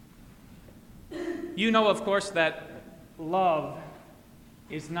You know, of course, that love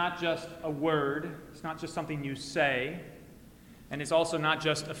is not just a word, it's not just something you say, and it's also not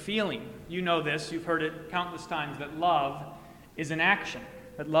just a feeling. You know this, you've heard it countless times, that love is an action,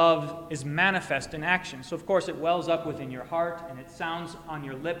 that love is manifest in action. So, of course, it wells up within your heart and it sounds on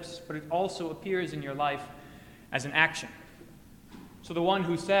your lips, but it also appears in your life as an action. So the one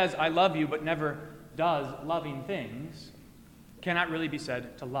who says, I love you, but never does loving things, cannot really be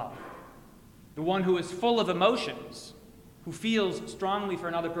said to love. The one who is full of emotions, who feels strongly for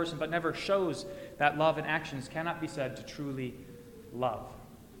another person but never shows that love in actions, cannot be said to truly love.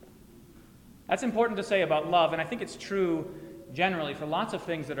 That's important to say about love, and I think it's true generally for lots of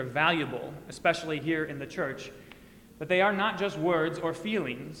things that are valuable, especially here in the church, that they are not just words or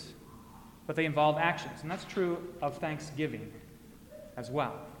feelings, but they involve actions. And that's true of thanksgiving as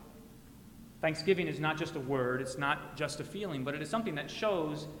well. Thanksgiving is not just a word, it's not just a feeling, but it is something that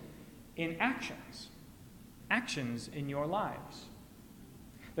shows in actions in your lives.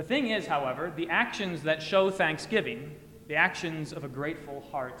 The thing is, however, the actions that show thanksgiving, the actions of a grateful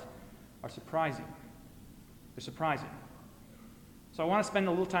heart, are surprising. They're surprising. So I want to spend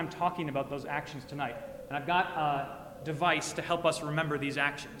a little time talking about those actions tonight. And I've got a device to help us remember these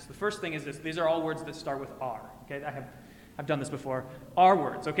actions. The first thing is this. These are all words that start with R. Okay, I've done this before. R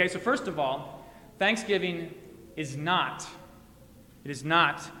words. Okay, so first of all, thanksgiving is not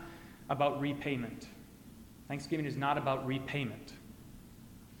about repayment. Thanksgiving is not about repayment.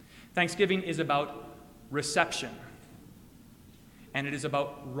 Thanksgiving is about reception. And it is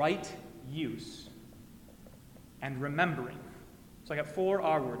about right use and remembering. So I got 4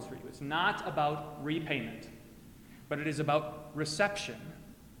 R words for you. It's not about repayment, but it is about reception,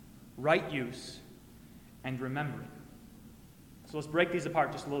 right use, and remembering. So let's break these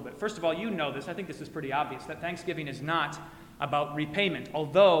apart just a little bit. First of all, you know this. I think this is pretty obvious, that Thanksgiving is not about repayment,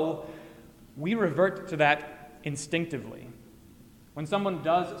 although we revert to that instinctively. When someone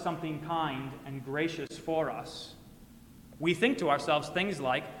does something kind and gracious for us, we think to ourselves things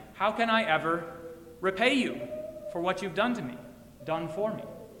like, how can I ever repay you for what you've done to me, done for me?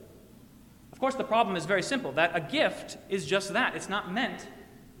 Of course, the problem is very simple, that a gift is just that. It's not meant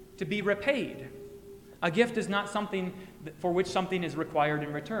to be repaid. A gift is not something for which something is required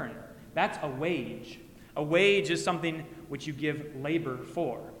in return. That's a wage. A wage is something which you give labor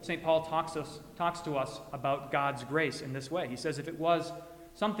for. St. Paul talks to us about God's grace in this way. He says if it was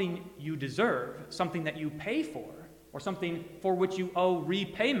something you deserve, something that you pay for, or something for which you owe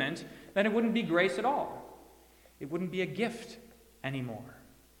repayment, then it wouldn't be grace at all. It wouldn't be a gift anymore.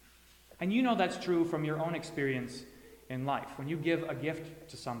 And you know that's true from your own experience in life. When you give a gift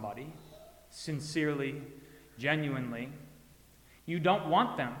to somebody, sincerely, genuinely, you don't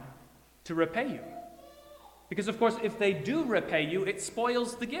want them to repay you. Because, of course, if they do repay you, it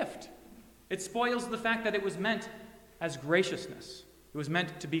spoils the gift. It spoils the fact that it was meant as graciousness. It was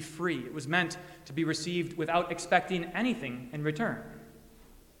meant to be free. It was meant to be received without expecting anything in return.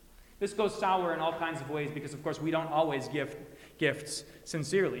 This goes sour in all kinds of ways because, of course, we don't always give gifts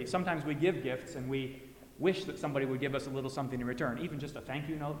sincerely. Sometimes we give gifts and we wish that somebody would give us a little something in return, even just a thank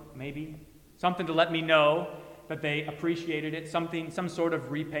you note, maybe. Something to let me know that they appreciated it, some sort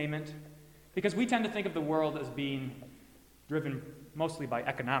of repayment. Because we tend to think of the world as being driven mostly by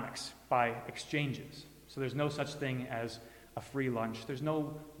economics, by exchanges. So there's no such thing as a free lunch. There's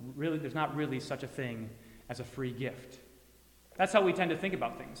not really such a thing as a free gift. That's how we tend to think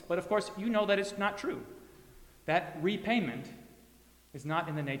about things. But of course, you know that it's not true. That repayment is not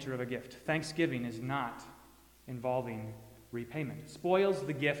in the nature of a gift. Thanksgiving is not involving repayment. It spoils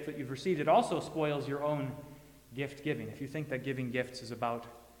the gift that you've received. It also spoils your own gift giving. If you think that giving gifts is about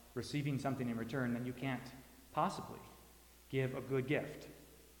receiving something in return, then you can't possibly give a good gift.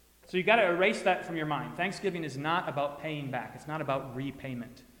 So you've got to erase that from your mind. Thanksgiving is not about paying back. It's not about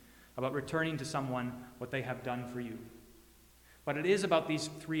repayment, about returning to someone what they have done for you. But it is about these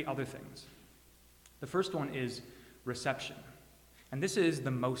 3 other things. The first one is reception. And this is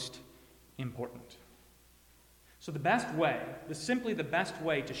the most important. So simply the best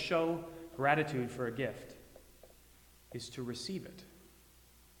way to show gratitude for a gift is to receive it.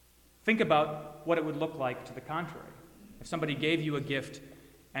 Think about what it would look like to the contrary. If somebody gave you a gift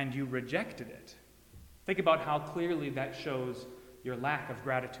and you rejected it, think about how clearly that shows your lack of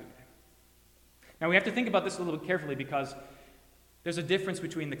gratitude. Now we have to think about this a little bit carefully because there's a difference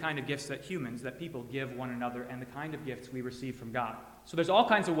between the kind of gifts that people give one another, and the kind of gifts we receive from God. So there's all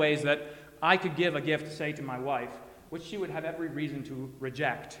kinds of ways that I could give a gift, say, to my wife, which she would have every reason to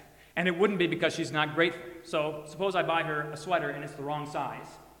reject. And it wouldn't be because she's not grateful. So suppose I buy her a sweater and it's the wrong size.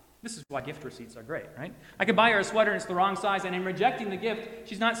 This is why gift receipts are great, right? I could buy her a sweater and it's the wrong size, and in rejecting the gift,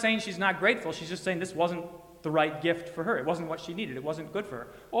 she's not saying she's not grateful. She's just saying this wasn't the right gift for her. It wasn't what she needed. It wasn't good for her.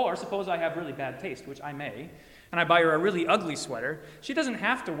 Or suppose I have really bad taste, which I may, and I buy her a really ugly sweater. She doesn't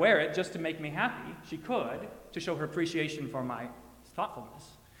have to wear it just to make me happy. She could, to show her appreciation for my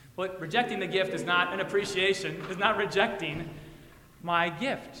thoughtfulness. But rejecting the gift is not an appreciation, is not rejecting my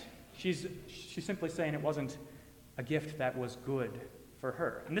gift. She's simply saying it wasn't a gift that was good for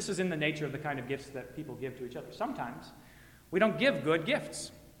her. And this is in the nature of the kind of gifts that people give to each other. Sometimes we don't give good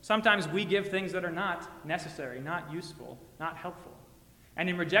gifts. Sometimes we give things that are not necessary, not useful, not helpful. And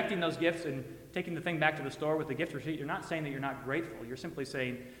in rejecting those gifts and taking the thing back to the store with the gift receipt, you're not saying that you're not grateful. You're simply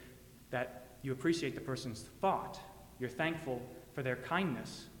saying that you appreciate the person's thought. You're thankful for their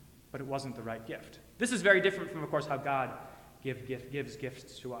kindness, but it wasn't the right gift. This is very different from, of course, how God gives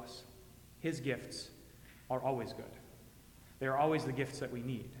gifts to us. His gifts are always good. They are always the gifts that we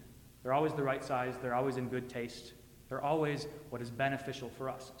need. They're always the right size. They're always in good taste. They're always what is beneficial for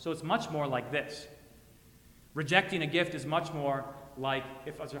us. So it's much more like this. Rejecting a gift is much more like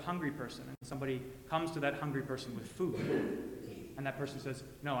if as a hungry person and somebody comes to that hungry person with food, and that person says,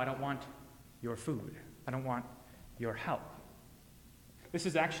 "No, I don't want your food. I don't want your help." This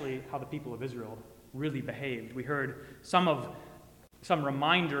is actually how the people of Israel really behaved. We heard some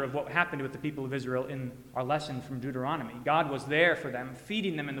reminder of what happened with the people of Israel in our lesson from Deuteronomy. God was there for them,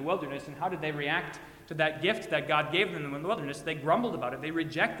 feeding them in the wilderness, and how did they react to that gift that God gave them in the wilderness? They grumbled about it. They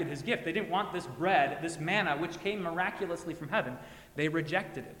rejected his gift. They didn't want this bread, this manna, which came miraculously from heaven. They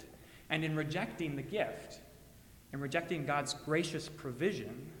rejected it. And in rejecting the gift, in rejecting God's gracious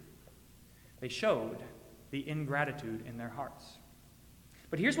provision, they showed the ingratitude in their hearts.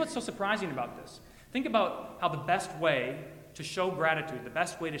 But here's what's so surprising about this. Think about how the best way to show gratitude, the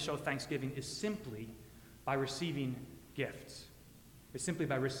best way to show thanksgiving is simply by receiving gifts. It's simply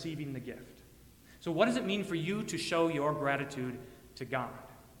by receiving the gift. So what does it mean for you to show your gratitude to God?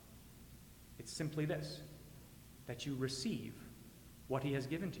 It's simply this, that you receive what he has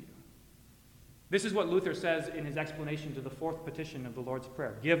given to you. This is what Luther says in his explanation to the fourth petition of the Lord's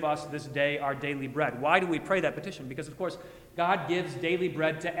Prayer. Give us this day our daily bread. Why do we pray that petition? Because, of course, God gives daily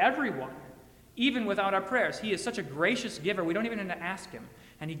bread to everyone, even without our prayers. He is such a gracious giver, we don't even have to ask him.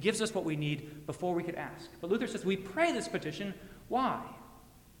 And he gives us what we need before we could ask. But Luther says we pray this petition. Why?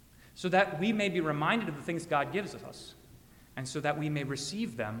 So that we may be reminded of the things God gives us, and so that we may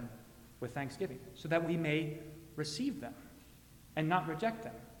receive them with thanksgiving, so that we may receive them and not reject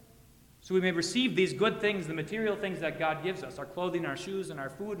them. So we may receive these good things, the material things that God gives us, our clothing, our shoes, and our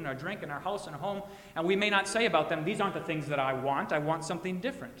food, and our drink, and our house, and our home, and we may not say about them, these aren't the things that I want something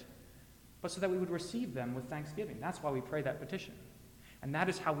different. But so that we would receive them with thanksgiving. That's why we pray that petition. And that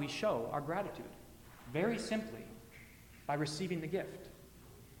is how we show our gratitude. Very simply, by receiving the gift.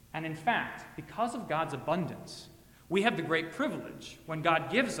 And in fact, because of God's abundance, we have the great privilege, when God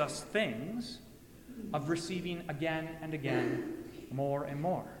gives us things, of receiving again and again, more and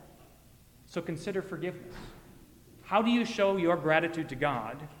more. So consider forgiveness. How do you show your gratitude to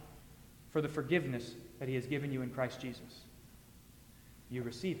God for the forgiveness that he has given you in Christ Jesus? You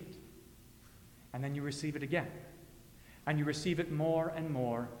receive it. And then you receive it again. And you receive it more and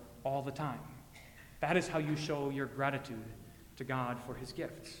more all the time. That is how you show your gratitude to God for his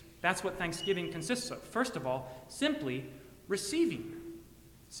gifts. That's what thanksgiving consists of. First of all, simply receiving.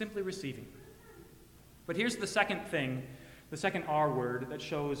 Simply receiving. But here's the second thing, the second R word that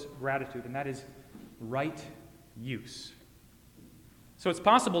shows gratitude, and that is right use. So it's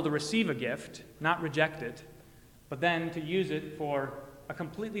possible to receive a gift, not reject it, but then to use it for a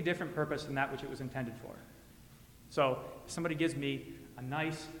completely different purpose than that which it was intended for. So if somebody gives me a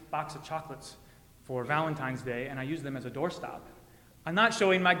nice box of chocolates for Valentine's Day and I use them as a doorstop, I'm not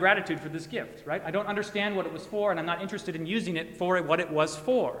showing my gratitude for this gift, right? I don't understand what it was for, and I'm not interested in using it for what it was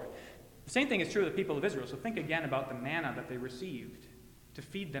for. The same thing is true of the people of Israel. So think again about the manna that they received to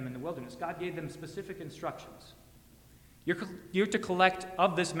feed them in the wilderness. God gave them specific instructions. You're to collect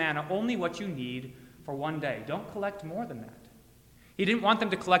of this manna only what you need for one day. Don't collect more than that. He didn't want them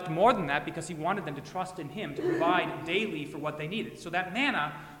to collect more than that because he wanted them to trust in him to provide daily for what they needed. So that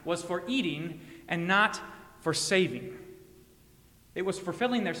manna was for eating and not for saving. It was for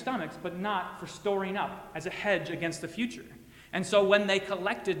filling their stomachs, but not for storing up as a hedge against the future. And so when they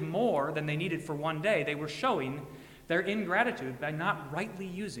collected more than they needed for one day, they were showing their ingratitude by not rightly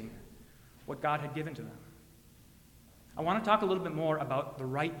using what God had given to them. I want to talk a little bit more about the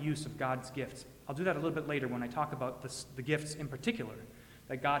right use of God's gifts. I'll do that a little bit later when I talk about the gifts in particular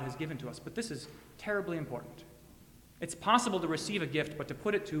that God has given to us. But this is terribly important. It's possible to receive a gift, but to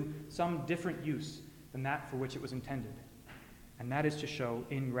put it to some different use than that for which it was intended. and that is to show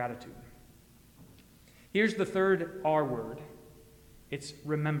ingratitude. Here's the third R word. It's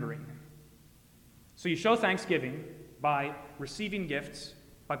remembering. So you show thanksgiving by receiving gifts,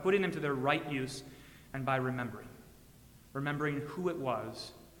 by putting them to their right use, and by remembering. Remembering who it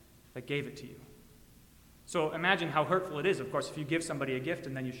was that gave it to you. So imagine how hurtful it is, of course, if you give somebody a gift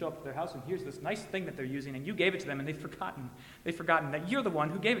and then you show up at their house and here's this nice thing that they're using and you gave it to them and they've forgotten that you're the one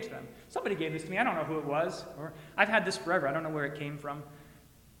who gave it to them. Somebody gave this to me, I don't know who it was, or I've had this forever, I don't know where it came from.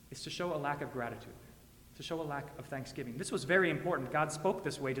 It's to show a lack of gratitude, to show a lack of thanksgiving. This was very important. God spoke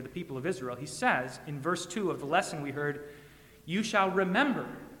this way to the people of Israel. He says in verse 2 of the lesson we heard, you shall remember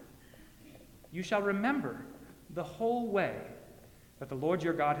the whole way that the Lord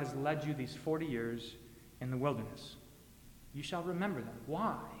your God has led you these 40 years in the wilderness. You shall remember them.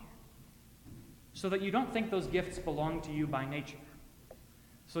 Why? So that you don't think those gifts belong to you by nature.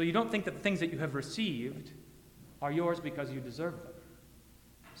 So you don't think that the things that you have received are yours because you deserve them.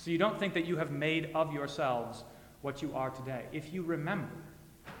 So you don't think that you have made of yourselves what you are today. If you remember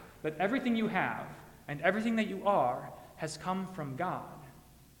that everything you have and everything that you are has come from God,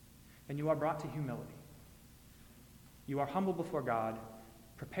 then you are brought to humility. You are humble before God,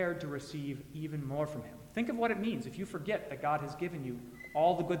 prepared to receive even more from him. Think of what it means if you forget that God has given you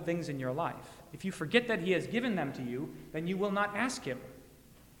all the good things in your life. If you forget that he has given them to you, then you will not ask him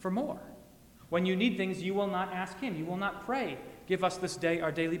for more. When you need things, you will not ask him. You will not pray, give us this day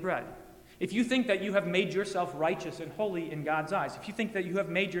our daily bread. If you think that you have made yourself righteous and holy in God's eyes, if you think that you have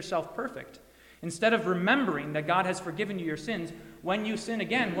made yourself perfect, instead of remembering that God has forgiven you your sins, when you sin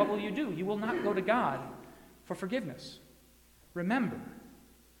again, what will you do? You will not go to God for forgiveness. Remember.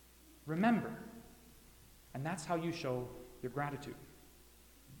 And that's how you show your gratitude.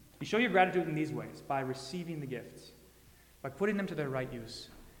 You show your gratitude in these ways, by receiving the gifts, by putting them to their right use,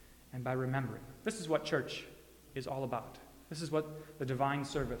 and by remembering. This is what church is all about. This is what the divine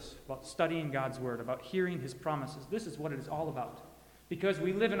service, about studying God's word, about hearing his promises, this is what it is all about. Because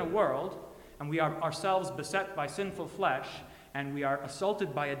we live in a world, and we are ourselves beset by sinful flesh, and we are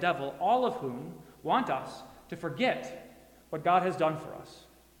assaulted by a devil, all of whom want us to forget what God has done for us.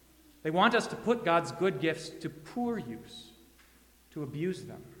 They want us to put God's good gifts to poor use, to abuse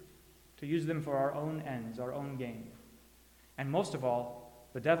them, to use them for our own ends, our own gain. And most of all,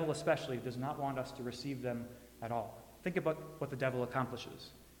 the devil especially does not want us to receive them at all. Think about what the devil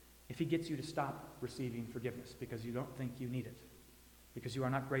accomplishes if he gets you to stop receiving forgiveness because you don't think you need it, because you are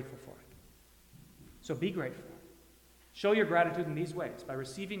not grateful for it. So be grateful. Show your gratitude in these ways, by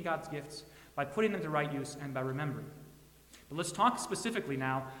receiving God's gifts, by putting them to right use, and by remembering. But let's talk specifically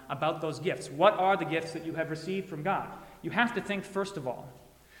now about those gifts. What are the gifts that you have received from God? You have to think, first of all,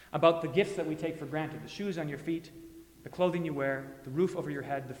 about the gifts that we take for granted. The shoes on your feet, the clothing you wear, the roof over your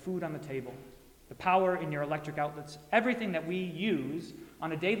head, the food on the table, the power in your electric outlets, everything that we use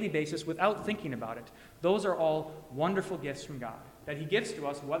on a daily basis without thinking about it. Those are all wonderful gifts from God that he gives to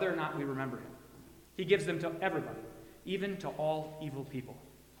us whether or not we remember him. He gives them to everybody, even to all evil people.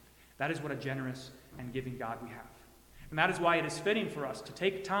 That is what a generous and giving God we have. And that is why it is fitting for us to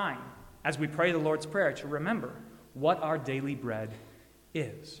take time as we pray the Lord's Prayer to remember what our daily bread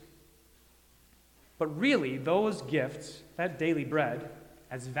is. But really, those gifts, that daily bread,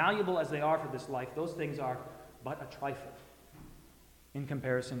 as valuable as they are for this life, those things are but a trifle in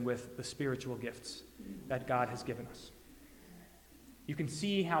comparison with the spiritual gifts that God has given us. You can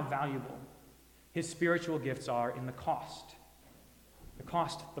see how valuable his spiritual gifts are in the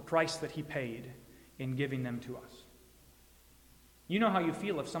price that he paid in giving them to us. You know how you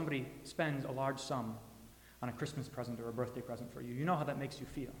feel if somebody spends a large sum on a Christmas present or a birthday present for you. You know how that makes you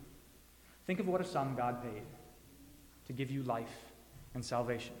feel. Think of what a sum God paid to give you life and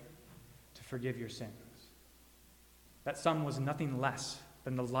salvation, to forgive your sins. That sum was nothing less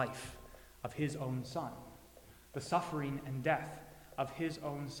than the life of his own Son, the suffering and death of his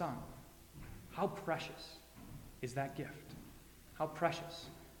own Son. How precious is that gift? How precious.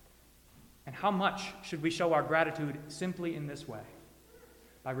 And how much should we show our gratitude simply in this way?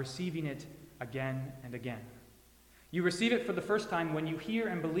 By receiving it again and again. You receive it for the first time when you hear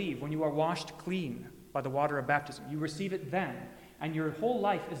and believe, when you are washed clean by the water of baptism. You receive it then, and your whole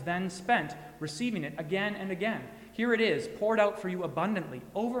life is then spent receiving it again and again. Here it is, poured out for you abundantly,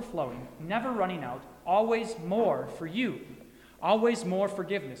 overflowing, never running out, always more for you. Always more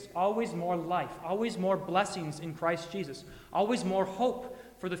forgiveness, always more life, always more blessings in Christ Jesus, always more hope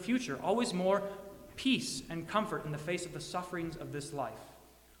for the future, always more peace and comfort in the face of the sufferings of this life.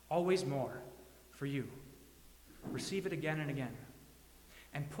 Always more for you. Receive it again and again,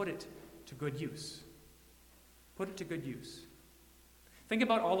 and put it to good use. Put it to good use. Think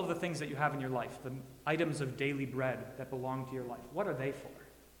about all of the things that you have in your life, the items of daily bread that belong to your life. What are they for?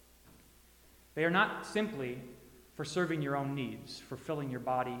 They are not simply for serving your own needs, for filling your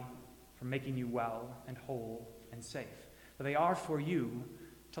body, for making you well and whole and safe. But they are for you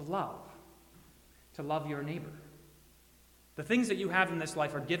to love your neighbor. The things that you have in this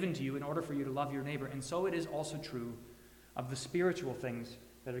life are given to you in order for you to love your neighbor, and so it is also true of the spiritual things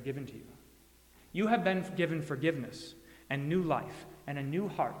that are given to you. You have been given forgiveness and new life and a new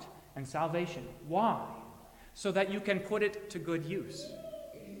heart and salvation. Why? So that you can put it to good use.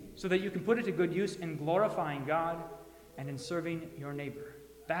 So that you can put it to good use in glorifying God and in serving your neighbor.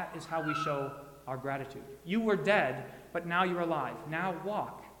 That is how we show our gratitude. You were dead, but now you're alive. Now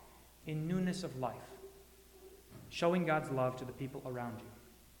walk in newness of life, showing God's love to the people around you.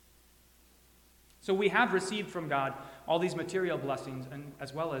 So we have received from God all these material blessings and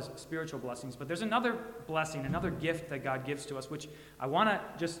as well as spiritual blessings, but there's another blessing, another gift that God gives to us, which I want to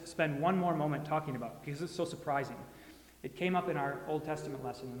just spend one more moment talking about because it's so surprising. It came up in our Old Testament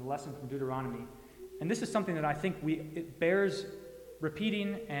lesson, in the lesson from Deuteronomy, and this is something that I think it bears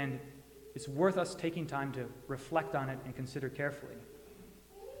repeating, and it's worth us taking time to reflect on it and consider carefully.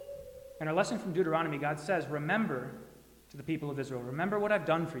 In our lesson from Deuteronomy, God says, remember to the people of Israel, remember what I've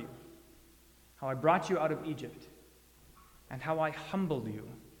done for you, how I brought you out of Egypt, and how I humbled you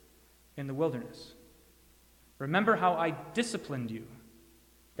in the wilderness. Remember how I disciplined you,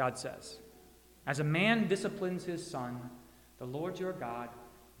 God says. As a man disciplines his son, the Lord your God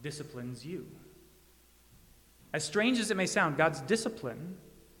disciplines you. As strange as it may sound, God's discipline,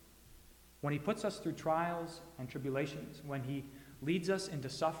 when he puts us through trials and tribulations, when he leads us into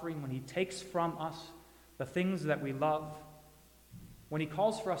suffering, when he takes from us the things that we love, when he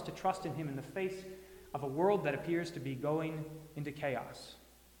calls for us to trust in him in the face of a world that appears to be going into chaos,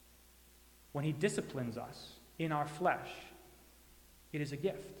 when he disciplines us in our flesh, it is a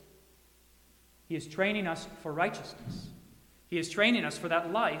gift. He is training us for righteousness. He is training us for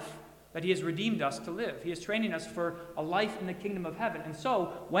that life that he has redeemed us to live. He is training us for a life in the kingdom of heaven. And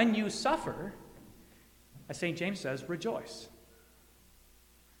so, when you suffer, as St. James says, rejoice.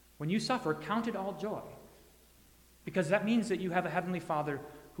 When you suffer, count it all joy. Because that means that you have a heavenly Father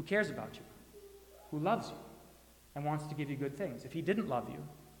who cares about you, who loves you, and wants to give you good things. If he didn't love you,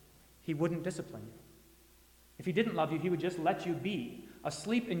 he wouldn't discipline you. If he didn't love you, he would just let you be,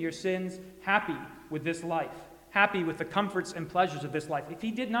 asleep in your sins, happy with this life, happy with the comforts and pleasures of this life. If he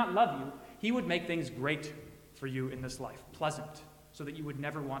did not love you, he would make things great for you in this life, pleasant, so that you would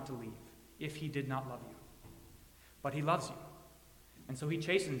never want to leave if he did not love you. But he loves you, and so he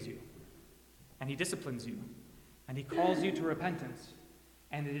chastens you, and he disciplines you, and he calls you to repentance,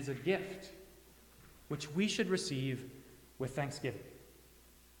 and it is a gift which we should receive with thanksgiving,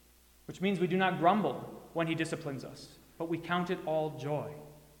 which means we do not grumble when he disciplines us, but we count it all joy,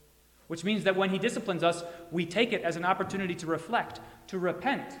 which means that when he disciplines us, we take it as an opportunity to reflect, to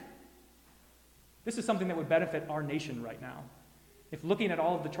repent. This is something that would benefit our nation right now. If looking at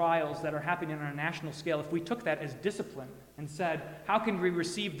all of the trials that are happening on a national scale, if we took that as discipline and said, how can we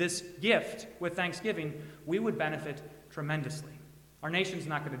receive this gift with thanksgiving, we would benefit tremendously. Our nation's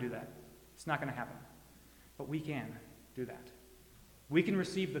not going to do that. It's not going to happen. But we can do that. We can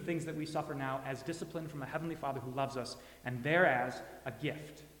receive the things that we suffer now as discipline from a heavenly Father who loves us, and thereas a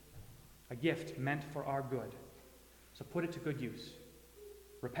gift meant for our good. So put it to good use.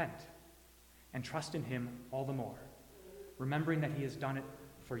 Repent and trust in him all the more, remembering that he has done it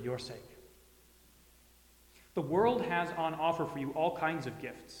for your sake. The world has on offer for you all kinds of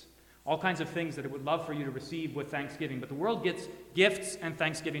gifts, all kinds of things that it would love for you to receive with thanksgiving, but the world gets gifts and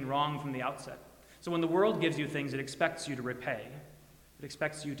thanksgiving wrong from the outset. So when the world gives you things, it expects you to repay. It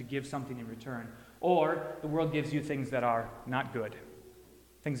expects you to give something in return. Or the world gives you things that are not good,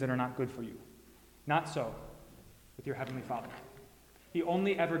 things that are not good for you. Not so with your Heavenly Father. He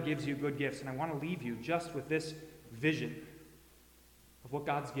only ever gives you good gifts, and I want to leave you just with this vision of what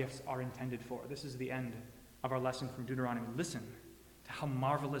God's gifts are intended for. This is the end of our lesson from Deuteronomy. Listen to how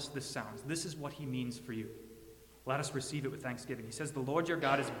marvelous this sounds. This is what he means for you. Let us receive it with thanksgiving. He says, the Lord your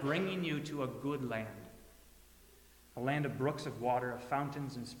God is bringing you to a good land, a land of brooks of water, of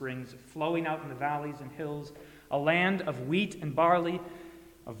fountains and springs, flowing out in the valleys and hills, a land of wheat and barley,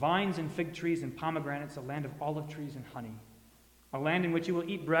 of vines and fig trees and pomegranates, a land of olive trees and honey, a land in which you will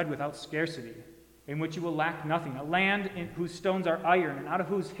eat bread without scarcity, in which you will lack nothing, a land in whose stones are iron, and out of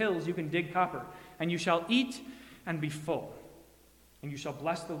whose hills you can dig copper, and you shall eat and be full, and you shall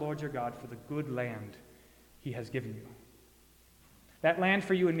bless the Lord your God for the good land he has given you. That land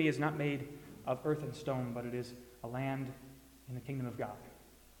for you and me is not made of earth and stone, but it is a land in the kingdom of God,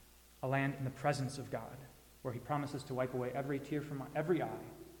 a land in the presence of God, where he promises to wipe away every tear from every eye,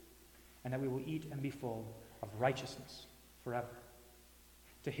 and that we will eat and be full of righteousness forever.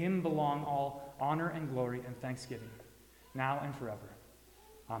 To him belong all honor and glory and thanksgiving, now and forever.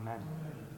 Amen.